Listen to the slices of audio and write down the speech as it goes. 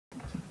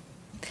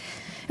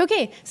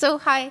Okay, so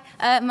hi,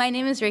 my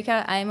name is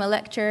Réka. I'm a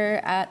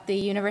lecturer at the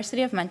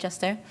University of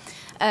Manchester.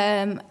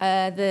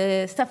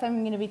 The stuff I'm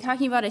going to be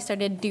talking about I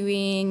started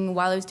doing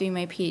while I was doing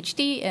my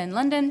PhD in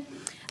London.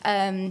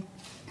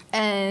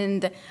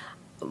 And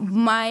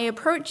my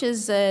approach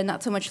is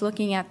not so much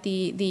looking at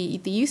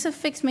the use of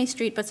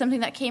FixMyStreet, but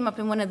something that came up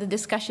in one of the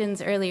discussions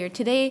earlier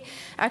today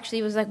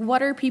actually was like,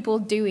 what are people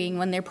doing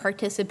when they're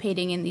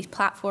participating in these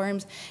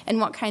platforms, and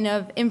what kind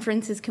of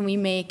inferences can we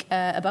make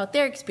about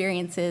their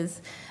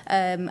experiences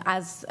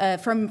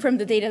from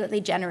the data that they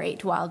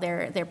generate while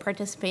they're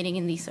participating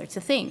in these sorts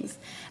of things.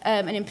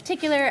 And in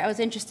particular, I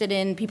was interested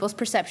in people's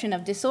perception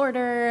of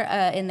disorder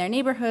in their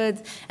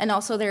neighborhoods, and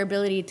also their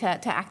ability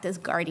to act as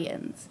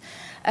guardians.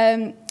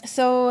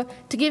 So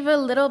to give a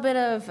little bit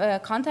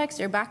of context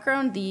or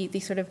background, the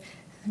sort of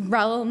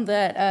realm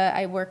that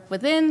I work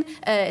within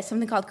is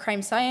something called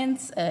crime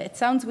science. It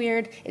sounds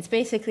weird. It's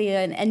basically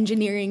an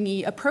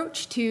engineering-y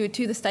approach to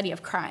the study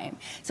of crime.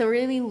 So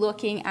really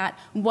looking at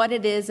what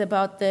it is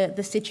about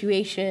the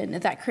situation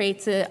that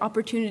creates an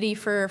opportunity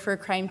for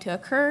crime to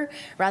occur,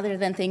 rather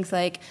than things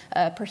like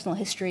personal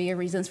history or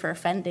reasons for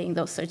offending,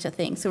 those sorts of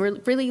things. So we're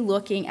really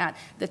looking at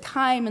the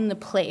time and the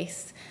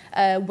place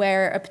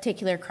where a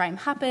particular crime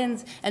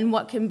happens, and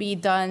what can be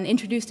done,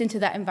 introduced into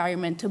that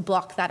environment to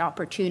block that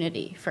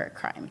opportunity for a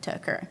crime to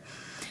occur.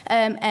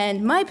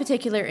 And my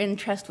particular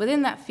interest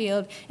within that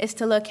field is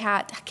to look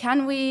at,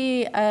 can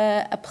we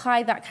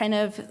apply that kind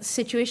of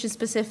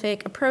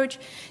situation-specific approach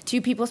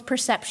to people's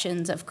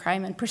perceptions of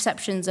crime and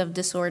perceptions of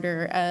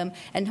disorder,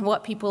 and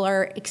what people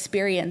are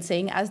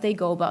experiencing as they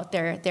go about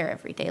their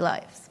everyday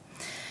lives.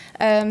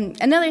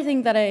 Another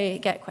thing that I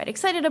get quite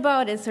excited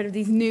about is sort of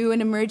these new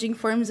and emerging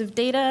forms of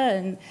data,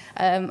 and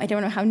I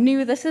don't know how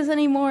new this is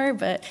anymore,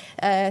 but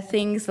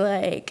things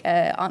like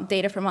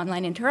data from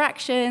online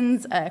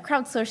interactions,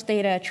 crowdsourced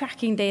data,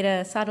 tracking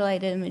data,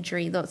 satellite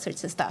imagery, those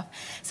sorts of stuff.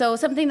 So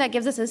something that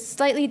gives us a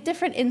slightly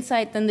different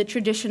insight than the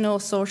traditional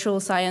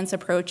social science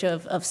approach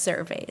of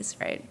surveys,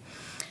 right?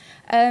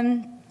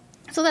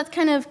 So that's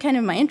kind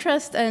of my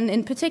interest, and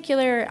in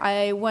particular,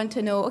 I want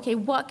to know, okay,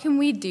 what can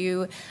we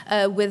do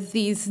with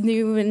these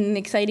new and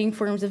exciting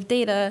forms of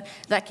data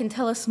that can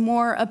tell us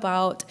more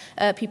about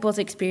people's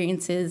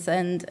experiences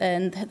and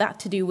that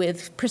to do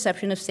with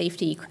perception of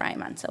safety,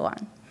 crime, and so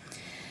on.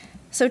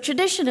 So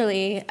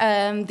traditionally,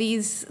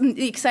 these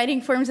exciting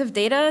forms of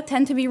data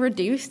tend to be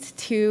reduced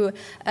to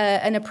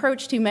an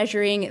approach to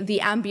measuring the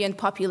ambient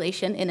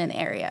population in an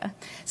area.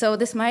 So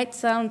this might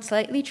sound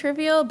slightly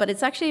trivial, but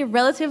it's actually a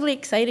relatively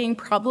exciting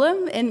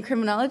problem in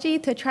criminology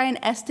to try and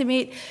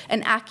estimate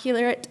an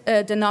accurate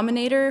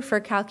denominator for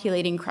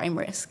calculating crime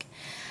risk.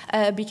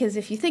 Because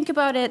if you think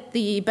about it,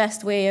 the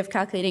best way of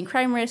calculating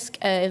crime risk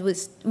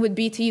would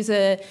be to use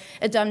a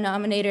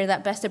denominator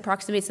that best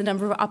approximates the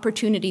number of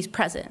opportunities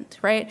present,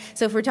 right?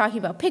 So if we're talking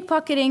about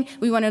pickpocketing,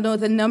 we want to know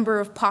the number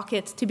of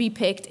pockets to be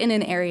picked in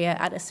an area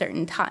at a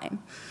certain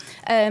time.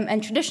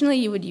 And traditionally,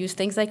 you would use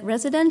things like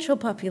residential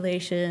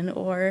population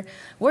or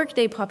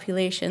workday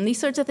population, these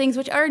sorts of things,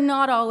 which are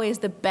not always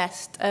the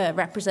best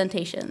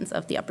representations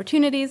of the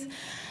opportunities.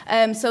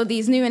 So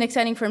these new and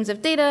exciting forms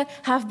of data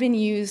have been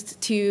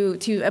used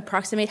to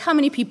approximate how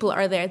many people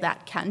are there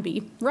that can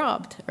be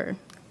robbed or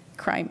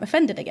crime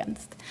offended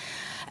against.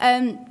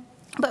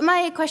 But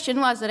my question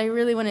was that I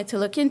really wanted to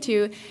look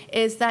into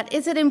is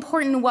it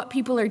important what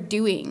people are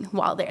doing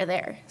while they're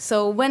there?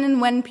 So where and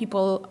when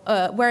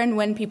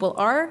people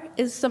are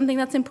is something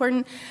that's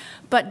important,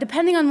 but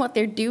depending on what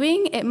they're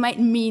doing, it might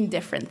mean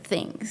different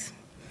things.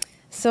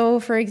 So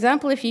for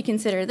example, if you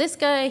consider this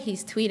guy,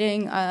 he's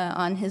tweeting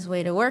on his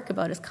way to work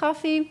about his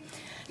coffee.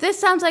 This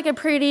sounds like a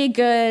pretty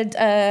good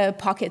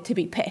pocket to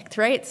be picked,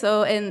 right?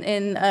 So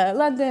in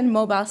London,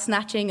 mobile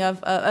snatching or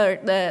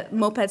the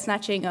moped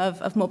snatching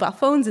of mobile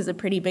phones is a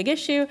pretty big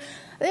issue.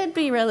 It'd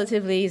be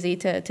relatively easy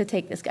to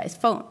take this guy's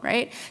phone,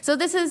 right? So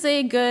this is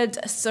a good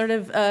sort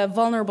of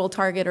vulnerable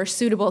target or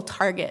suitable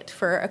target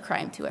for a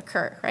crime to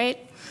occur, right?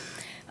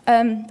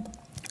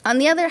 On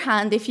the other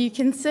hand, if you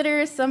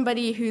consider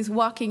somebody who's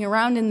walking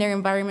around in their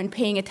environment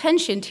paying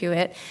attention to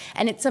it,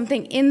 and it's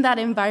something in that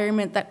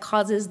environment that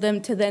causes them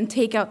to then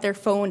take out their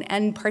phone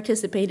and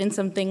participate in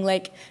something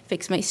like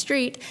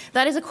FixMyStreet,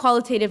 that is a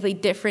qualitatively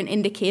different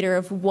indicator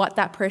of what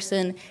that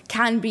person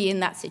can be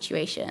in that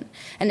situation.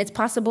 And it's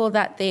possible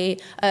that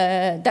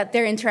that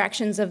their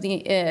interactions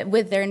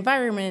with their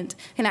environment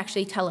can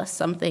actually tell us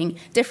something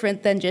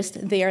different than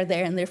just they are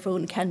there and their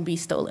phone can be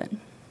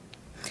stolen.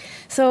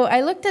 So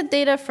I looked at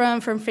data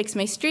from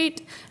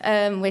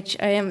FixMyStreet, which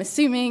I am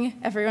assuming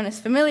everyone is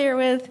familiar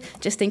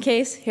with. Just in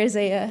case, here's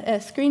a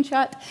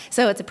screenshot.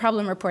 So it's a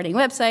problem reporting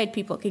website.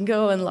 People can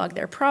go and log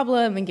their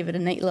problem and give it a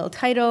neat little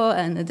title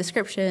and a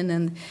description,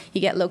 and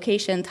you get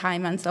location,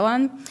 time, and so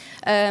on.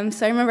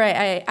 So I remember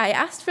I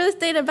asked for this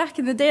data back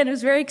in the day, and I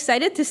was very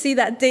excited to see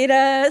that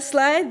data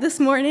slide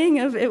this morning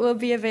of it will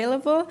be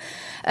available.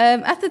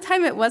 At the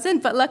time, it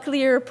wasn't, but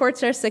luckily your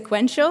reports are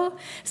sequential,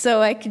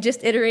 so I could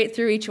just iterate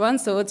through each one.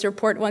 So it's report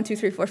report 1, 2,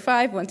 3, 4,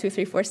 5, 1, 2,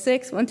 3, 4,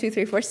 6, 1, 2,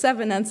 3, 4,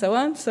 7, and so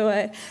on.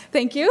 So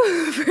thank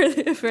you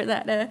for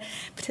that.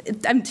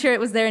 I'm sure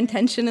it was there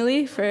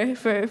intentionally for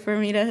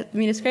me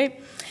to scrape.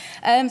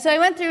 So I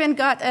went through and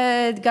got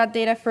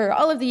data for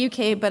all of the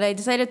UK, but I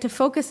decided to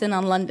focus in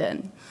on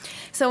London.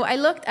 So I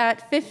looked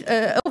at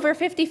over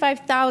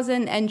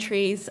 55,000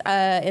 entries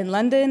in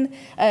London.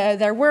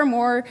 There were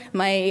more.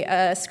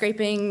 My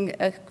scraping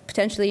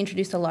potentially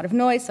introduced a lot of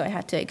noise, so I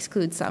had to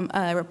exclude some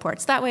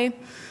reports that way.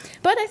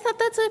 But I thought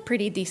that's a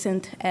pretty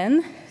decent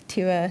N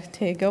to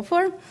go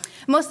for.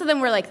 Most of them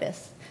were like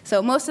this.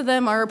 So most of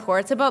them are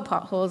reports about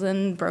potholes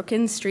and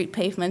broken street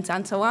pavements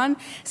and so on.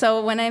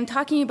 So when I'm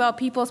talking about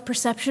people's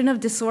perception of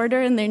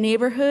disorder in their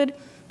neighborhood,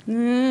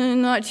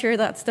 not sure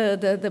that's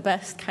the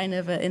best kind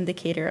of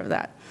indicator of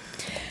that.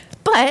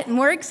 But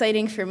more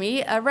exciting for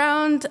me,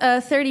 around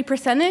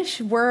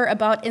 30%-ish were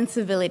about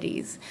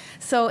incivilities.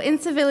 So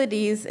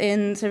incivilities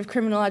in sort of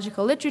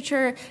criminological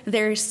literature,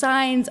 they're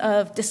signs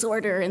of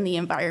disorder in the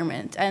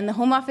environment. And the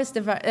Home Office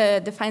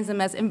defines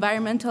them as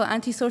environmental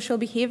antisocial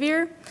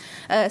behavior.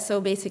 So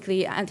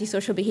basically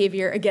antisocial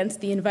behavior against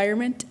the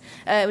environment,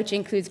 which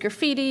includes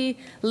graffiti,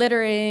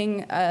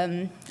 littering,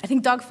 I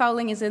think dog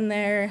fouling is in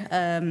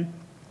there,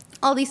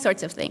 all these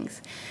sorts of things,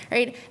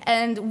 right?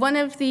 And one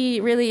of the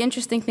really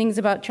interesting things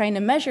about trying to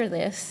measure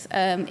this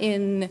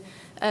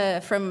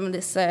from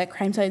this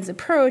crime science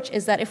approach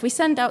is that if we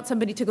send out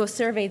somebody to go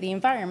survey the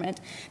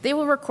environment, they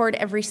will record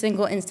every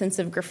single instance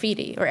of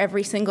graffiti or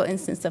every single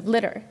instance of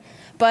litter.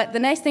 But the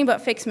nice thing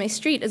about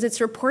FixMyStreet is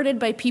it's reported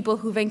by people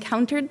who've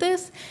encountered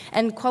this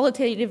and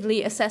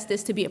qualitatively assess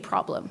this to be a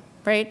problem.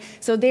 Right?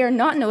 So they are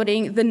not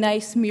noting the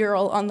nice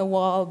mural on the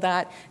wall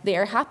that they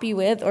are happy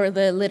with or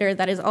the litter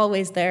that is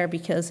always there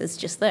because it's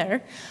just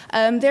there.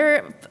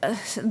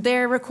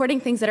 They're recording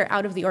things that are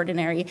out of the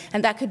ordinary,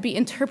 and that could be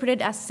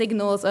interpreted as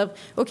signals of,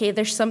 okay,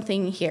 there's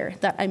something here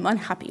that I'm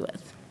unhappy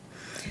with.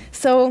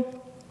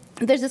 So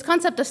there's this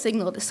concept of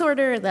signal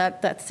disorder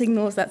that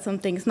signals that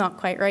something's not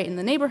quite right in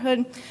the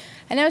neighborhood.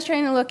 And I was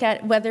trying to look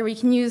at whether we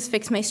can use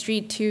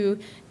FixMyStreet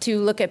to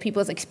look at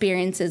people's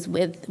experiences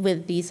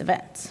with these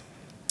events.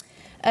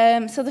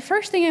 So the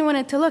first thing I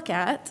wanted to look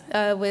at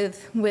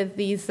with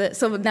these,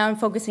 so now I'm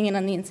focusing in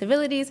on the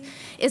incivilities,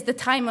 is the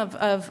time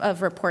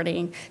of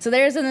reporting. So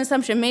there's an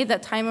assumption made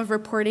that time of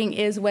reporting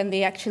is when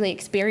they actually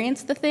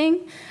experience the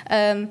thing.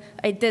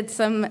 I did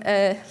some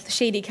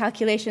shady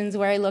calculations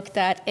where I looked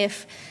at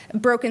if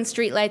broken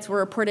streetlights were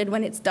reported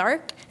when it's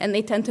dark, and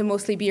they tend to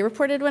mostly be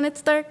reported when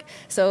it's dark.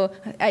 So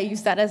I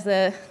use that as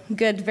a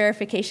good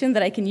verification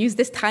that I can use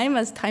this time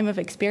as time of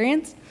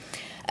experience.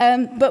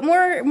 But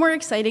more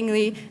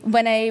excitingly,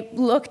 when I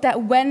looked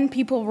at when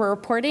people were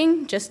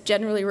reporting, just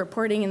generally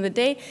reporting in the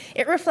day,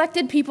 it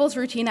reflected people's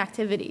routine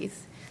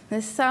activities.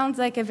 This sounds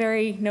like a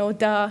very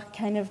no-duh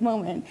kind of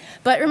moment.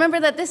 But remember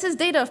that this is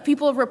data of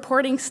people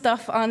reporting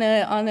stuff on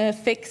a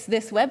Fix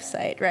This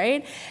website,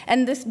 right?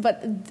 And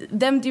but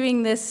them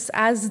doing this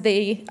as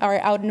they are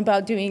out and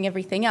about doing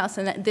everything else,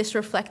 and that this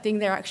reflecting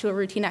their actual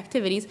routine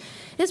activities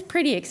is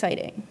pretty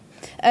exciting.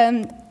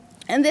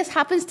 And this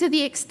happens to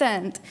the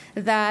extent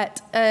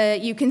that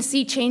you can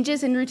see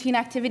changes in routine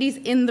activities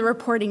in the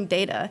reporting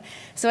data.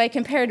 So I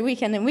compared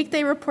weekend and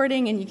weekday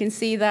reporting, and you can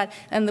see that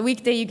on the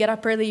weekday you get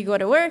up early, you go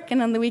to work, and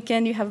on the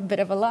weekend you have a bit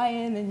of a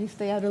lie-in and you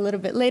stay out a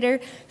little bit later.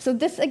 So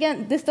this,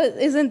 again, this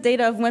isn't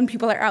data of when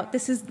people are out.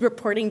 This is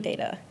reporting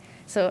data.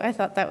 So I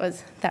thought that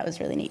was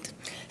really neat.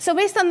 So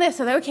based on this,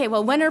 I thought, okay,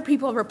 well, when are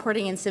people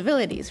reporting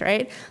incivilities,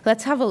 right?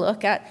 Let's have a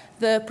look at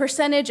the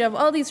percentage of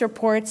all these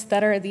reports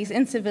that are these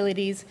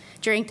incivilities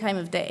during time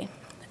of day.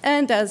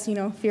 And as,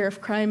 fear of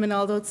crime and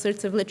all those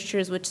sorts of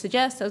literatures would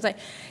suggest, I was like,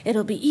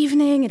 it'll be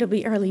evening, it'll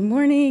be early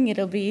morning,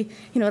 it'll be,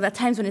 that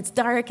times when it's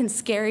dark and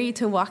scary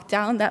to walk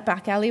down that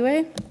back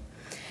alleyway.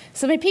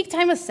 So my peak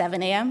time was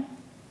 7 a.m.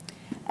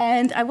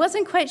 And I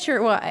wasn't quite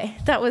sure why.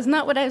 That was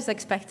not what I was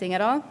expecting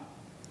at all.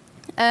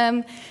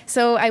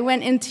 So I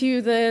went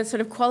into the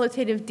sort of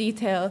qualitative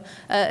detail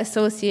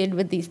associated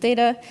with these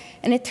data,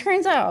 and it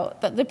turns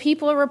out that the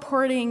people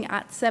reporting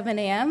at 7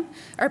 a.m.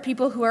 are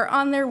people who are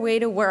on their way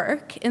to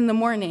work in the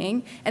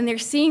morning, and they're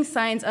seeing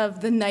signs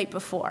of the night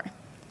before,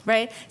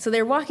 right? So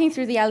they're walking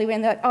through the alleyway,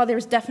 and they're like, oh, there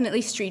was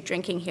definitely street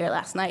drinking here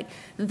last night.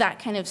 That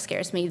kind of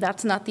scares me.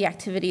 That's not the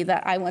activity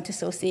that I want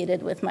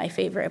associated with my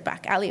favorite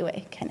back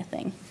alleyway kind of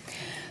thing.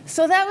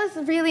 So that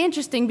was really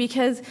interesting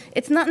because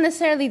it's not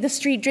necessarily the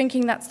street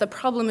drinking that's the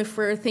problem if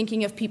we're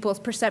thinking of people's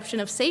perception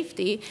of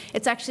safety.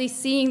 It's actually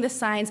seeing the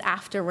signs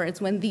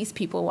afterwards when these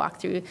people walk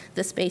through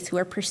the space who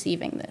are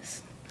perceiving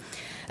this.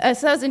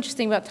 So that was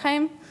interesting about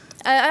time.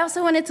 I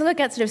also wanted to look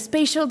at sort of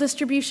spatial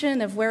distribution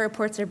of where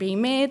reports are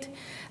being made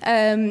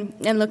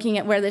and looking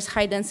at where there's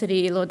high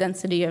density, low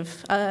density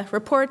of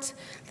reports.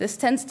 This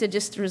tends to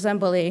just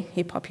resemble a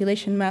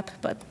population map,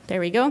 but there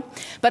we go.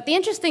 But the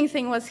interesting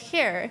thing was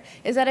here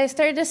is that I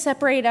started to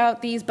separate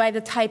out these by the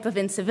type of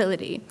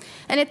incivility.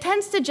 And it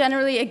tends to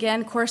generally,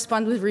 again,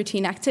 correspond with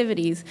routine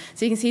activities.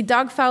 So you can see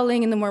dog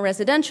fouling in the more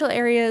residential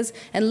areas,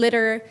 and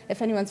litter,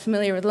 if anyone's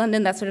familiar with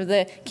London, that's sort of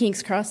the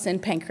King's Cross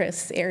and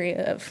Pancras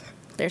area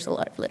there's a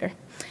lot of litter.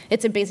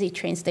 It's a busy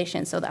train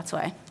station, so that's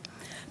why.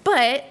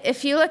 But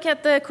if you look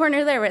at the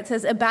corner there where it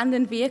says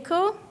abandoned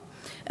vehicle,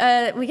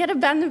 we get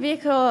abandoned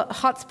vehicle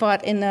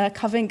hotspot in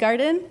Covent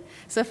Garden.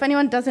 So if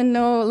anyone doesn't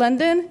know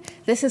London,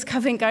 this is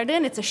Covent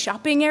Garden. It's a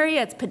shopping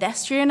area. It's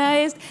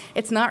pedestrianized.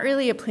 It's not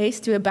really a place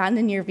to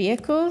abandon your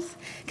vehicles,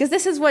 because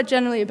this is what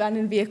generally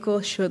abandoned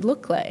vehicles should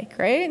look like,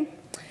 right?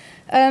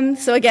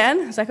 So again,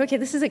 I was like, okay,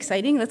 this is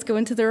exciting. Let's go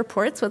into the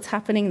reports, what's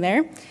happening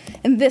there.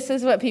 And this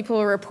is what people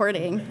were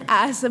reporting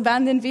as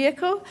abandoned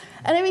vehicle.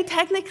 And I mean,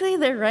 technically,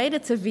 they're right.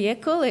 It's a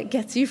vehicle. It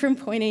gets you from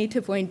point A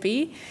to point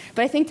B.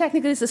 But I think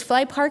technically this is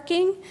fly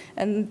parking,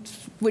 and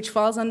which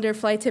falls under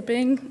fly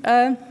tipping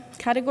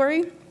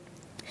category.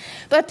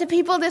 But to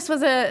people, this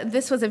was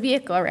a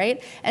vehicle,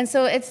 right? And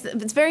so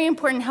it's very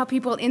important how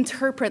people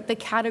interpret the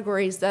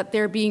categories that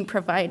they're being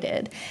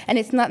provided. And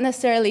it's not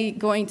necessarily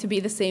going to be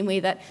the same way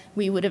that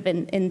we would have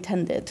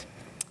intended.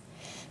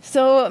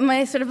 So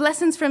my sort of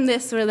lessons from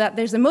this were that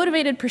there's a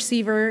motivated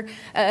perceiver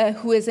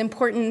who is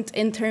important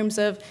in terms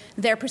of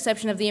their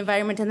perception of the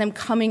environment and them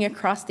coming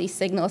across these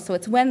signals. So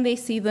it's when they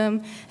see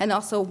them and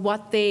also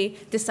what they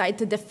decide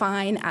to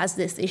define as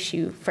this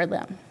issue for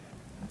them.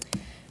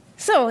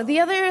 So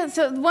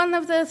one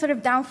of the sort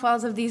of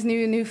downfalls of these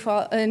new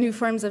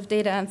forms of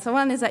data and so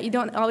on is that you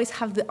don't always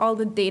have all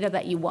the data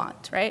that you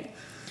want, right?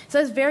 So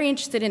I was very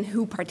interested in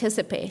who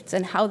participates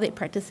and how they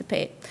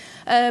participate.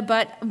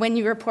 But when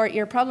you report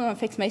your problem on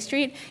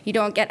FixMyStreet, you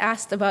don't get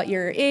asked about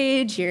your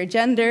age, your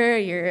gender,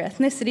 your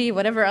ethnicity,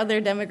 whatever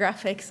other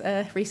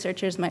demographics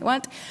researchers might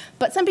want.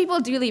 But some people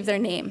do leave their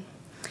name.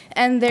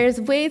 And there's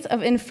ways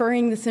of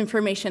inferring this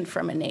information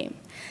from a name.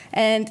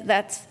 And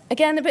that's,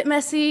 again, a bit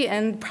messy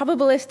and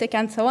probabilistic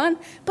and so on,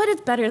 but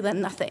it's better than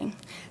nothing.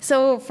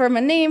 So from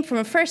a name, from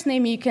a first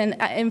name, you can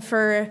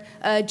infer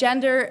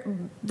gender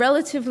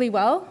relatively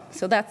well.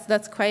 So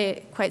that's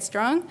quite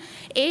strong.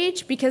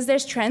 Age, because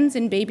there's trends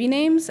in baby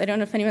names. I don't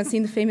know if anyone's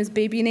seen the famous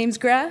baby names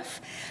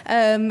graph.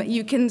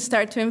 You can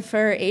start to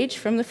infer age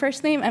from the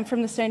first name, and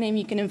from the surname,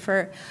 you can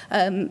infer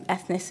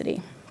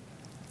ethnicity.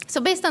 So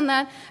based on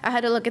that, I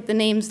had to look at the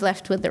names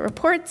left with the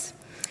reports.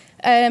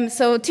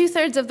 So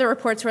 2/3 of the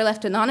reports were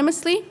left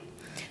anonymously.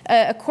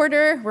 A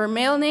quarter were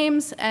male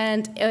names,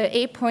 and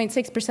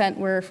 8.6%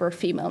 were for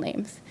female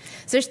names.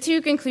 So there's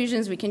two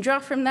conclusions we can draw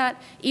from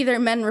that. Either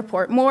men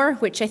report more,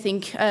 which I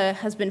think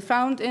has been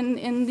found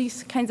in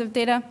these kinds of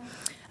data,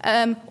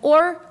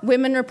 or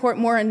women report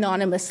more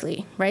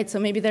anonymously, right? So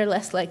maybe they're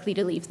less likely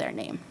to leave their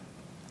name.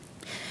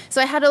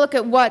 So I had to look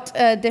at what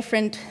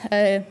different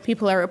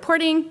people are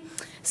reporting.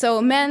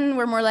 So men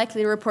were more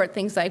likely to report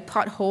things like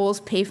potholes,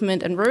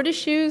 pavement, and road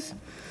issues,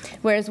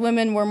 whereas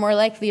women were more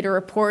likely to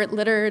report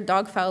litter,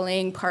 dog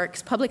fouling,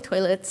 parks, public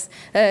toilets,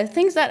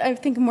 things that I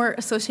think are more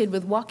associated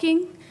with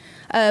walking.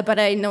 But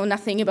I know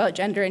nothing about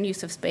gender and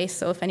use of space,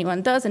 so if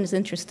anyone does and is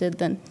interested,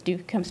 then do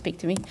come speak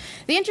to me.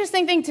 The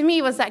interesting thing to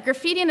me was that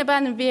graffiti and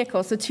abandoned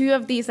vehicles, so two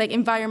of these like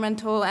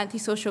environmental,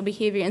 antisocial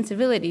behavior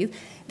incivilities,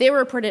 they were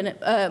reported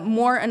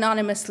more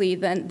anonymously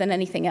than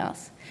anything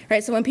else.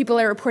 Right, so when people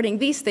are reporting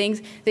these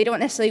things, they don't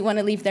necessarily want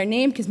to leave their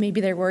name because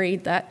maybe they're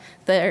worried that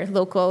their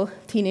local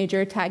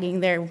teenager tagging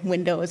their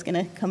window is going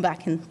to come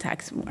back and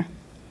tag some more.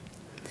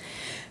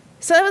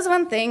 So that was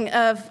one thing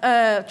of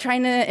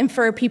trying to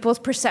infer people's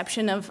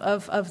perception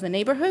of the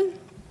neighborhood.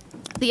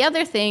 The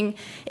other thing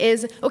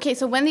is, okay,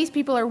 so when these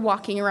people are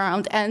walking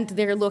around and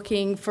they're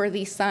looking for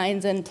these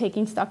signs and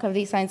taking stock of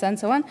these signs and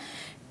so on,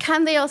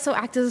 can they also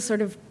act as a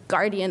sort of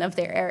guardian of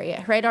their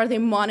area, right? Are they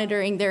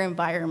monitoring their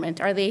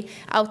environment? Are they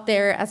out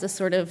there as a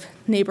sort of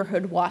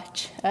neighborhood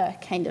watch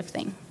kind of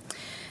thing?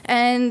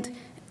 And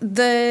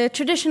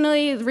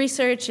traditionally,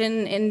 research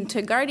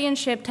into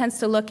guardianship tends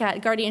to look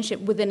at guardianship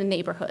within a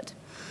neighborhood.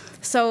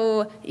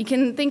 So you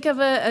can think of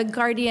a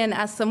guardian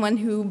as someone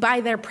who, by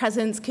their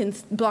presence, can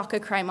block a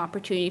crime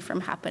opportunity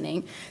from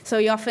happening. So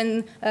we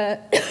often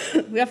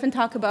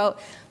talk about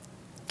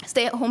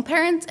stay-at-home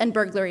parents and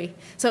burglary.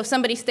 So if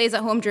somebody stays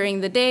at home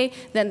during the day,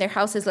 then their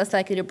house is less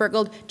likely to be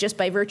burgled just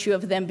by virtue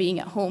of them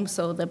being at home,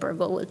 so the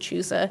burglar will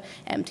choose an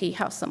empty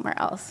house somewhere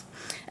else.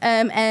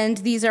 And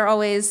these are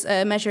always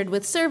measured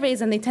with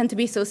surveys, and they tend to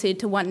be associated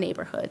to one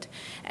neighborhood.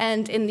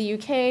 And in the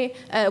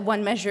UK,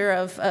 one measure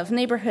of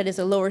neighborhood is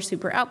a lower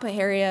super output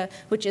area,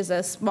 which is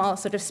a small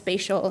sort of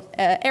spatial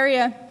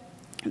area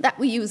that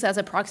we use as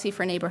a proxy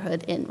for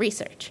neighborhood in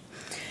research.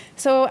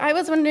 So I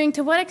was wondering,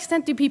 to what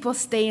extent do people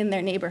stay in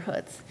their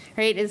neighborhoods,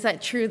 right? Is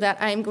that true that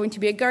I'm going to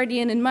be a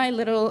guardian in my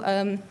little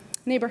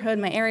neighborhood,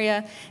 my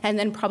area, and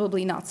then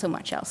probably not so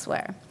much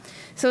elsewhere?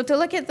 So to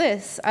look at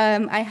this,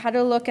 I had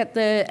to look at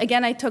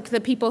again, I took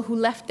the people who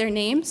left their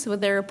names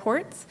with their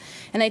reports,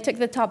 and I took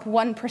the top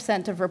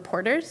 1% of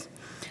reporters,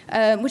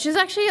 which is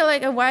actually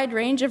like a wide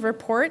range of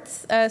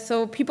reports.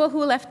 So people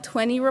who left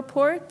 20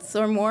 reports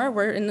or more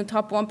were in the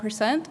top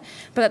 1%,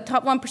 but the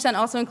top 1%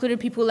 also included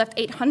people who left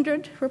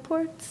 800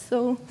 reports.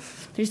 So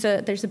there's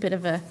a bit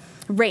of a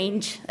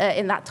range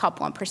in that top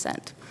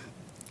 1%.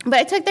 But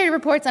I took their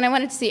reports and I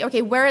wanted to see,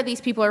 okay, where are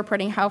these people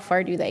reporting? How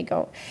far do they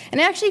go? And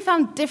I actually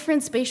found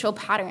different spatial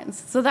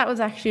patterns. So that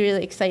was actually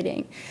really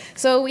exciting.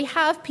 So we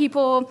have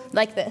people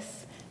like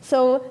this.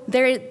 So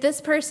this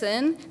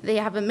person, they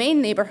have a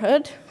main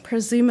neighborhood,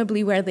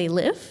 presumably where they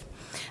live.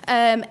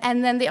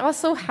 And then they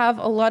also have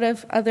a lot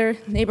of other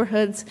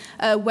neighborhoods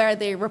where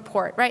they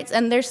report, right?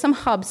 And there's some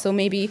hubs, so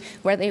maybe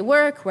where they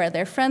work, where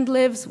their friend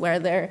lives, where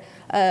their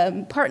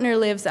partner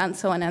lives, and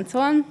so on and so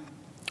on.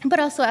 But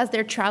also as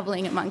they're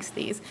traveling amongst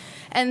these.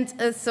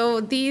 And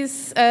so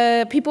these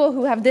people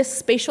who have this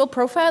spatial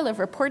profile of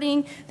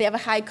reporting, they have a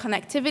high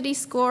connectivity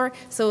score.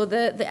 So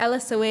the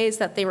LSOAs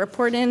that they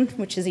report in,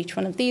 which is each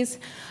one of these,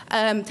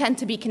 tend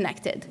to be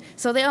connected.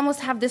 So they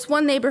almost have this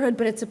one neighborhood,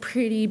 but it's a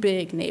pretty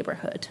big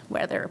neighborhood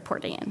where they're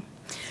reporting in.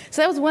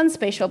 So that was one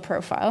spatial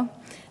profile.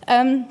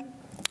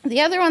 The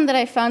other one that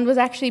I found was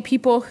actually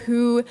people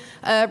who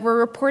were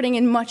reporting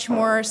in much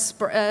more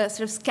sort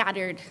of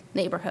scattered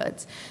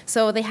neighborhoods.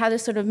 So they had a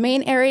sort of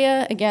main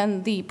area,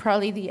 again,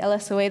 probably the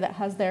LSOA that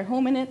has their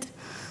home in it,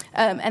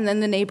 and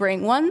then the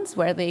neighboring ones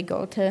where they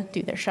go to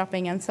do their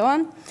shopping and so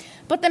on.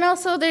 But then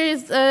also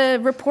there's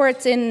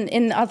reports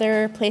in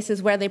other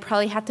places where they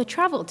probably had to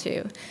travel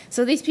to.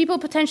 So these people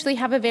potentially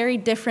have a very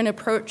different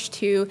approach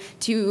to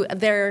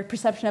their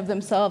perception of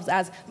themselves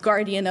as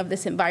guardian of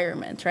this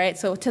environment, right?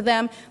 So to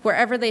them,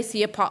 wherever they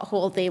see a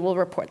pothole, they will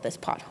report this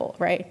pothole,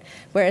 right?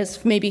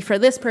 Whereas maybe for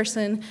this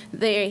person,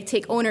 they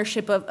take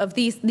ownership of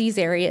these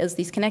areas,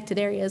 these connected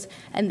areas,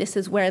 and this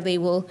is where they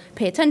will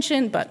pay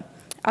attention, but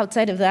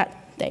outside of that,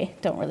 they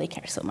don't really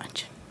care so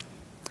much.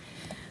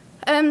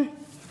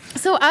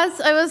 So as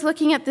I was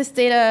looking at this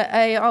data,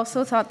 I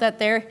also thought that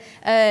there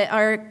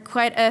are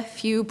quite a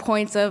few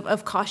points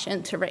of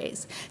caution to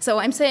raise. So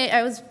I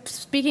was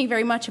speaking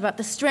very much about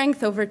the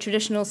strength over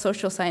traditional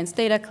social science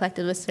data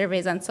collected with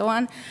surveys and so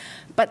on,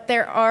 but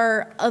there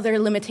are other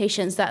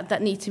limitations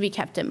that need to be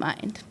kept in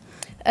mind.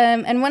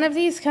 And one of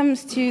these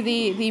comes to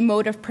the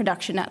mode of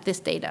production at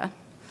this data.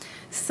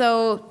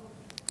 So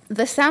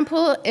the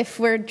sample, if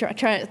we're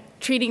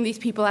treating these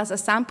people as a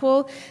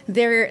sample,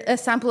 they're a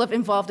sample of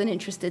involved and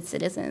interested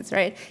citizens,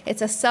 right?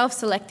 It's a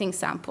self-selecting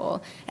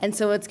sample. And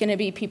so it's going to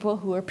be people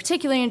who are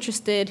particularly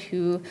interested,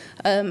 who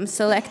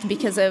select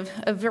because of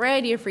a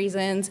variety of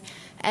reasons,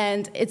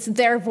 and it's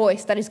their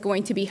voice that is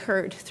going to be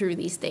heard through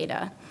these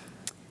data.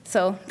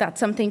 So that's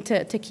something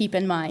to keep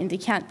in mind.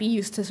 It can't be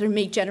used to sort of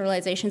make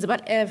generalizations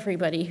about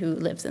everybody who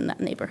lives in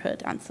that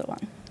neighborhood and so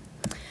on.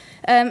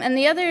 And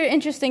the other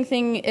interesting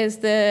thing is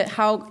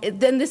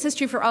then this is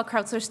true for all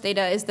crowdsourced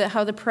data, is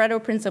how the Pareto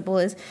principle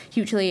is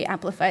hugely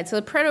amplified. So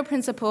the Pareto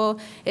principle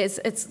it's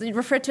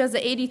referred to as the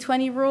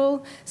 80-20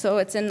 rule. So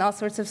it's in all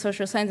sorts of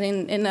social science.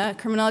 In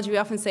criminology, we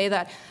often say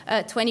that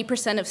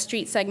 20% of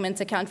street segments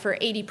account for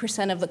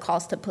 80% of the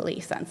calls to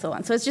police and so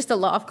on. So it's just a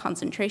law of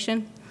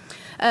concentration.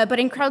 But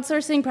in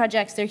crowdsourcing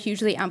projects, they're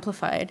hugely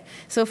amplified.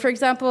 So for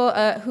example,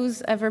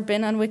 who's ever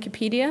been on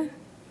Wikipedia?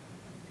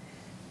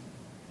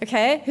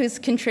 Okay, who's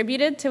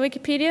contributed to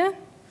Wikipedia?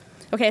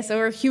 Okay, so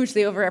we're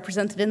hugely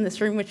overrepresented in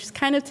this room, which is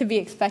kind of to be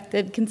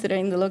expected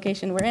considering the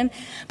location we're in.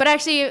 But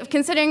actually,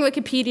 considering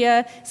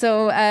Wikipedia,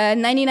 so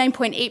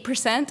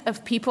 99.8%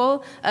 of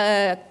people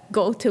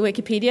go to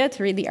Wikipedia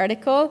to read the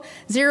article.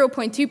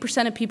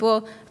 0.2% of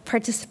people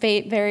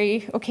participate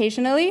very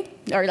occasionally,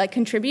 or like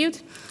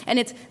contribute. And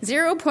it's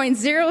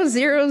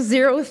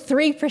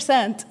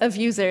 0.0003% of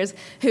users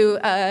who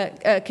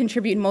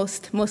contribute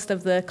most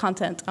of the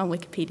content on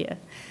Wikipedia.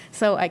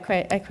 So I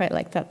quite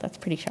like that. That's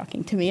pretty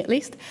shocking to me, at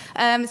least.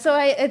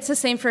 It's the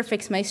same for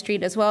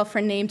FixMyStreet as well,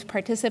 for named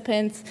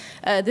participants.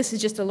 This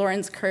is just a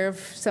Lorenz curve,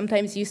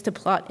 sometimes used to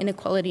plot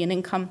inequality in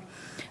income.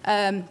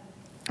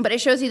 But it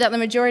shows you that the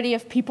majority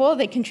of people,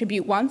 they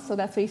contribute once, so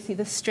that's why you see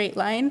this straight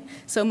line.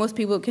 So most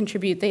people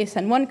contribute, they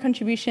send one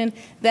contribution,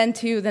 then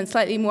two, then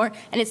slightly more,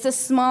 and it's the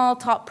small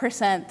top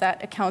percent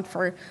that account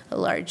for a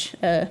large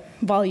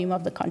volume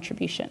of the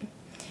contribution.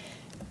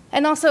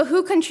 And also,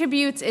 who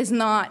contributes is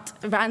not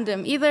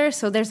random either,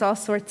 so there's all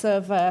sorts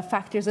of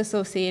factors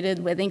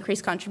associated with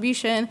increased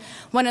contribution,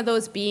 one of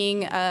those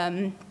being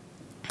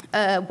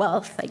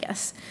wealth, I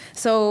guess.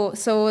 So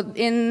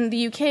in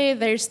the UK,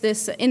 there's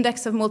this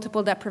index of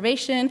multiple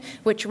deprivation,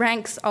 which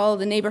ranks all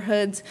the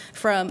neighborhoods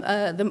from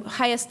the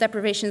highest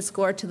deprivation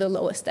score to the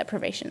lowest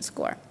deprivation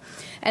score.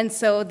 And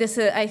so this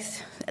I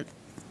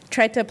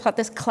tried to plot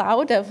this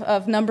cloud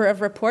of number of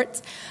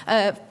reports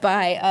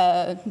by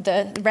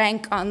the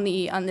rank on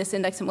this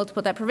index of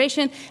multiple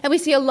deprivation, and we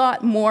see a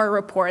lot more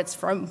reports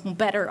from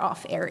better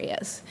off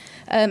areas.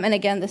 And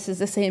again, this is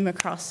the same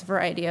across a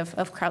variety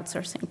of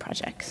crowdsourcing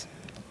projects.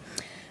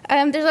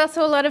 There's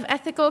also a lot of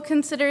ethical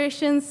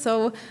considerations,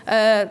 so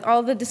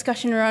all the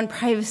discussion around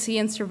privacy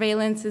and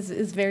surveillance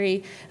is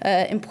very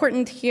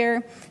important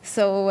here.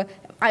 So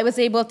I was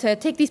able to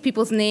take these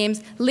people's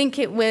names, link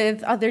it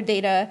with other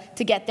data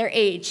to get their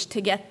age,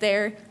 to get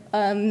their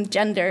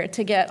gender,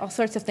 to get all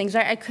sorts of things,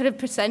 right? I could have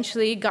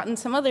potentially gotten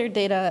some other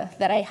data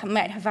that I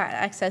might have had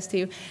access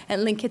to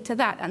and link it to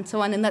that and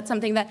so on. And that's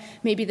something that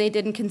maybe they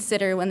didn't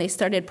consider when they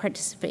started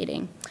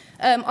participating.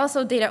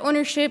 Also data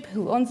ownership,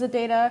 who owns the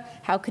data,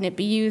 how can it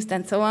be used,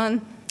 and so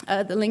on.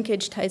 The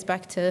linkage ties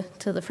back to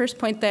the first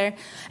point there.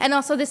 And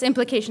also this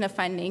implication of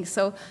findings.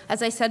 So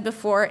as I said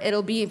before,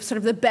 it'll be sort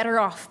of the better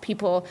off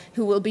people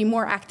who will be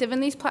more active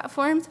in these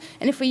platforms.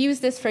 And if we use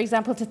this, for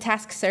example, to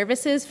task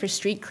services for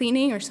street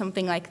cleaning or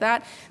something like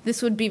that,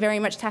 this would be very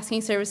much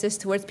tasking services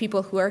towards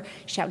people who are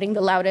shouting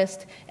the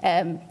loudest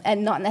and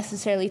not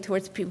necessarily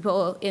towards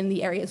people in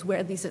the areas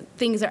where these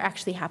things are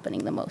actually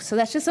happening the most. So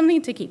that's just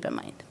something to keep in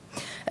mind.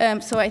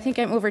 So I think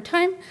I'm over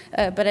time,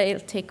 but I'll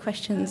take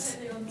questions.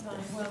 Perfectly on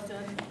time. Well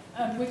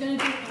done. We're going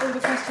to do all the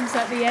questions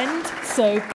at the end. So